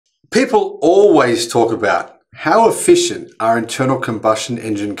People always talk about how efficient are internal combustion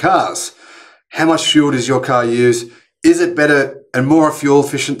engine cars. How much fuel does your car use? Is it better and more fuel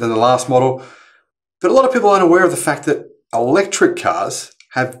efficient than the last model? But a lot of people aren't aware of the fact that electric cars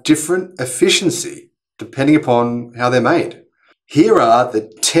have different efficiency depending upon how they're made. Here are the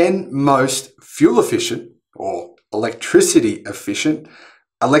 10 most fuel efficient or electricity efficient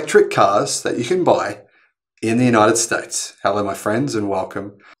electric cars that you can buy in the United States. Hello my friends and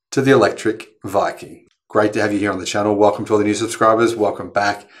welcome to the Electric Viking. Great to have you here on the channel. Welcome to all the new subscribers. Welcome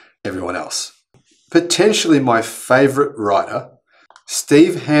back everyone else. Potentially my favorite writer,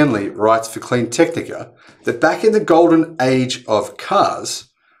 Steve Hanley, writes for Clean Technica that back in the golden age of cars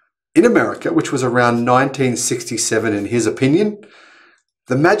in America, which was around 1967 in his opinion,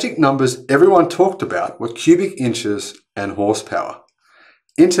 the magic numbers everyone talked about were cubic inches and horsepower.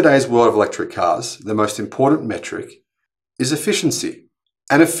 In today's world of electric cars, the most important metric is efficiency.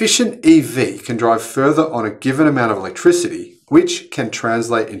 An efficient EV can drive further on a given amount of electricity, which can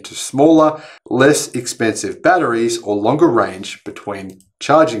translate into smaller, less expensive batteries or longer range between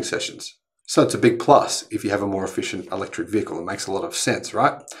charging sessions. So it's a big plus if you have a more efficient electric vehicle. It makes a lot of sense,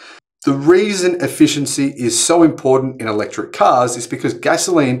 right? The reason efficiency is so important in electric cars is because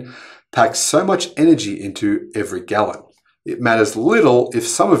gasoline packs so much energy into every gallon. It matters little if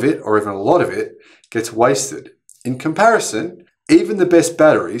some of it, or even a lot of it, gets wasted. In comparison, even the best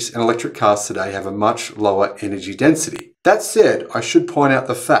batteries and electric cars today have a much lower energy density. That said, I should point out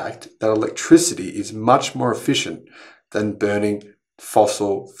the fact that electricity is much more efficient than burning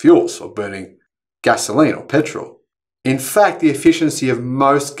fossil fuels or burning gasoline or petrol. In fact, the efficiency of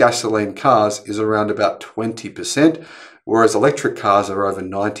most gasoline cars is around about 20%, whereas electric cars are over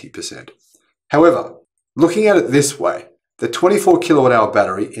 90%. However, looking at it this way, the 24 kilowatt hour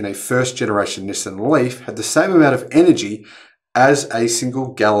battery in a first generation Nissan Leaf had the same amount of energy as a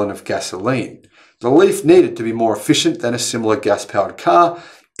single gallon of gasoline. The Leaf needed to be more efficient than a similar gas-powered car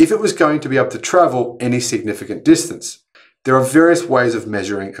if it was going to be able to travel any significant distance. There are various ways of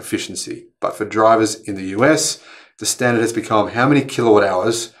measuring efficiency, but for drivers in the US, the standard has become how many kilowatt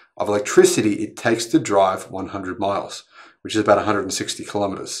hours of electricity it takes to drive 100 miles, which is about 160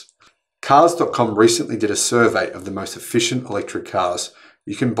 kilometers. Cars.com recently did a survey of the most efficient electric cars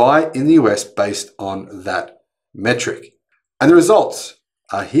you can buy in the US based on that metric. And the results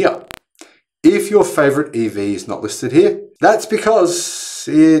are here. If your favorite EV is not listed here, that's because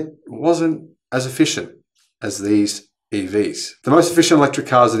it wasn't as efficient as these EVs. The most efficient electric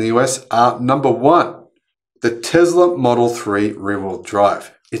cars in the US are number 1, the Tesla Model 3 rear-wheel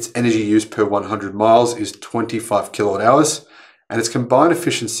drive. Its energy use per 100 miles is 25 kilowatt hours, and its combined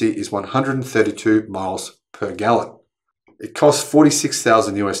efficiency is 132 miles per gallon. It costs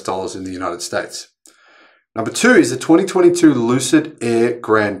 $46,000 in the United States. Number 2 is the 2022 Lucid Air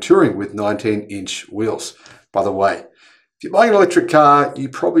Grand Touring with 19-inch wheels. By the way, if you're buying an electric car, you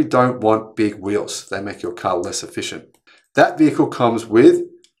probably don't want big wheels. They make your car less efficient. That vehicle comes with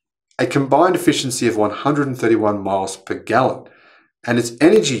a combined efficiency of 131 miles per gallon, and its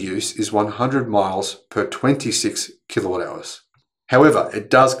energy use is 100 miles per 26 kilowatt hours. However, it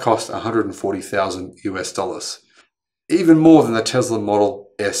does cost $140,000, even more than the Tesla Model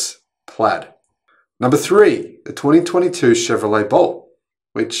S Plaid. Number 3, the 2022 Chevrolet Bolt,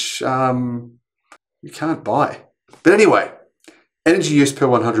 which you can't buy. But anyway, energy use per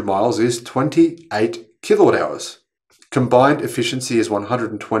 100 miles is 28 kilowatt hours. Combined efficiency is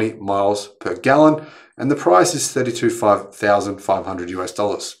 120 miles per gallon, and the price is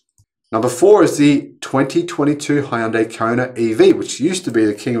 $32,500. Number 4 is the 2022 Hyundai Kona EV, which used to be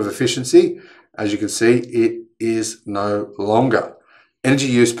the king of efficiency. As you can see, it is no longer. Energy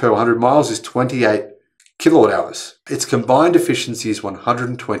use per 100 miles is 28 kilowatt hours. Its combined efficiency is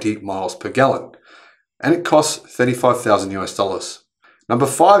 120 miles per gallon, and it costs $35,000. Number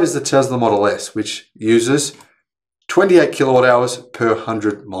 5 is the Tesla Model S, which uses 28 kilowatt hours per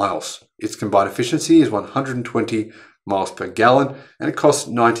 100 miles. Its combined efficiency is 120 miles per gallon, and it costs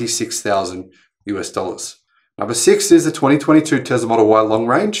 $96,000. Number 6 is the 2022 Tesla Model Y Long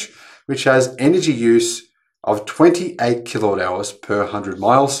Range, which has energy use of 28 kilowatt hours per 100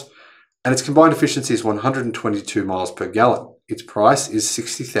 miles, and its combined efficiency is 122 miles per gallon. Its price is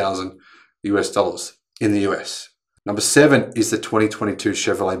 $60,000 in the US. Number 7 is the 2022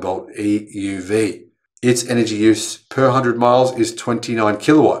 Chevrolet Bolt EUV. Its energy use per 100 miles is 29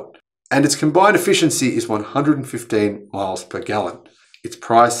 kilowatt, and its combined efficiency is 115 miles per gallon. It's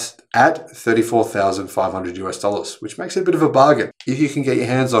priced at $34,500, which makes it a bit of a bargain if you can get your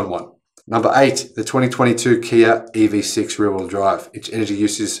hands on one. Number 8, the 2022 Kia EV6 rear-wheel drive. Its energy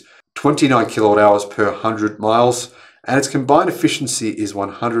use is 29 kilowatt hours per 100 miles, and its combined efficiency is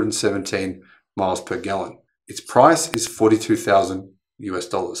 117 miles per gallon. Its price is $42,000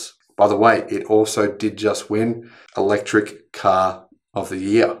 US. By the way, it also did just win Electric Car of the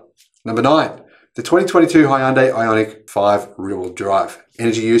Year. Number 9, the 2022 Hyundai Ioniq 5 rear-wheel drive.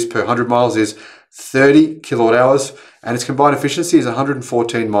 Energy use per 100 miles is 30 kilowatt hours, and its combined efficiency is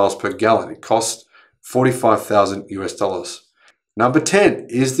 114 miles per gallon. It costs $45,000 US. Number 10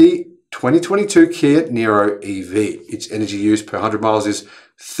 is the 2022 Kia Niro EV. Its energy use per 100 miles is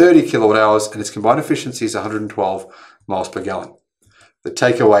 30 kilowatt hours, and its combined efficiency is 112 miles per gallon. The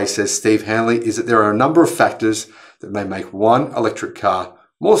takeaway, says Steve Hanley, is that there are a number of factors that may make one electric car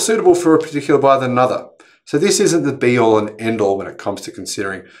more suitable for a particular buyer than another. So this isn't the be-all and end-all when it comes to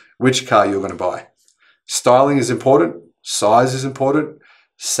considering which car you're going to buy. Styling is important, size is important,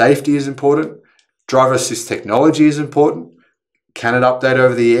 safety is important, driver assist technology is important. Can it update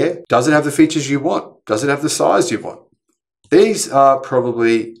over the air? Does it have the features you want? Does it have the size you want? These are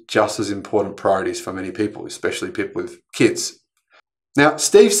probably just as important priorities for many people, especially people with kids. Now,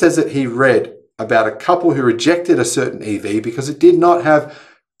 Steve says that he read about a couple who rejected a certain EV because it did not have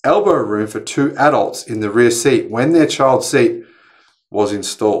elbow room for 2 adults in the rear seat when their child seat was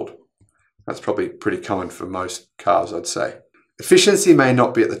installed. That's probably pretty common for most cars, I'd say. Efficiency may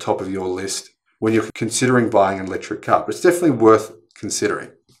not be at the top of your list when you're considering buying an electric car, but it's definitely worth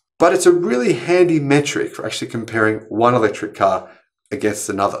considering. But it's a really handy metric for actually comparing one electric car against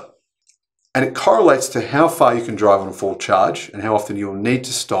another. And it correlates to how far you can drive on a full charge and how often you'll need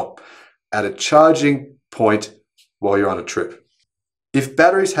to stop at a charging point while you're on a trip. If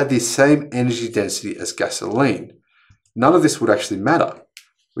batteries had the same energy density as gasoline, none of this would actually matter.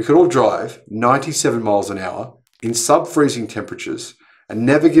 We could all drive 97 miles an hour in sub-freezing temperatures and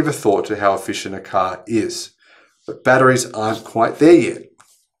never give a thought to how efficient a car is. But batteries aren't quite there yet.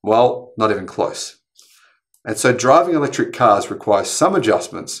 Well, not even close. And so driving electric cars requires some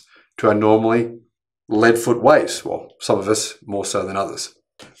adjustments to our normally lead-foot ways. Well, some of us more so than others.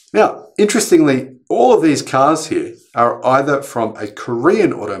 Now, interestingly, all of these cars here are either from a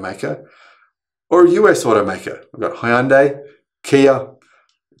Korean automaker or a US automaker. We've got Hyundai, Kia,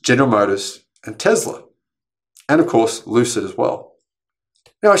 General Motors, and Tesla. And of course, Lucid as well.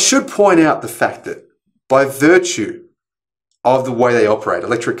 Now, I should point out the fact that by virtue of the way they operate,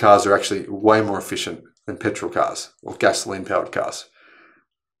 electric cars are actually way more efficient than petrol cars or gasoline-powered cars.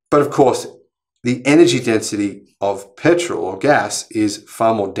 But of course, the energy density of petrol or gas is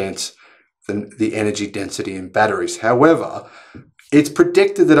far more dense than the energy density in batteries. However, it's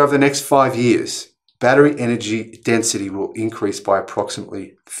predicted that over the next 5 years, battery energy density will increase by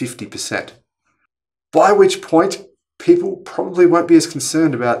approximately 50%. By which point, people probably won't be as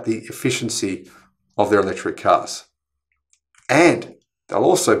concerned about the efficiency of their electric cars. And they'll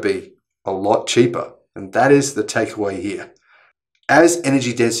also be a lot cheaper. And that is the takeaway here. As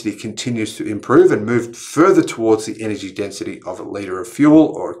energy density continues to improve and move further towards the energy density of a litre of fuel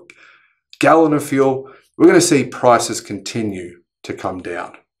or a gallon of fuel, we're going to see prices continue to come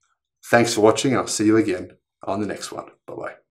down. Thanks for watching. I'll see you again on the next one. Bye-bye.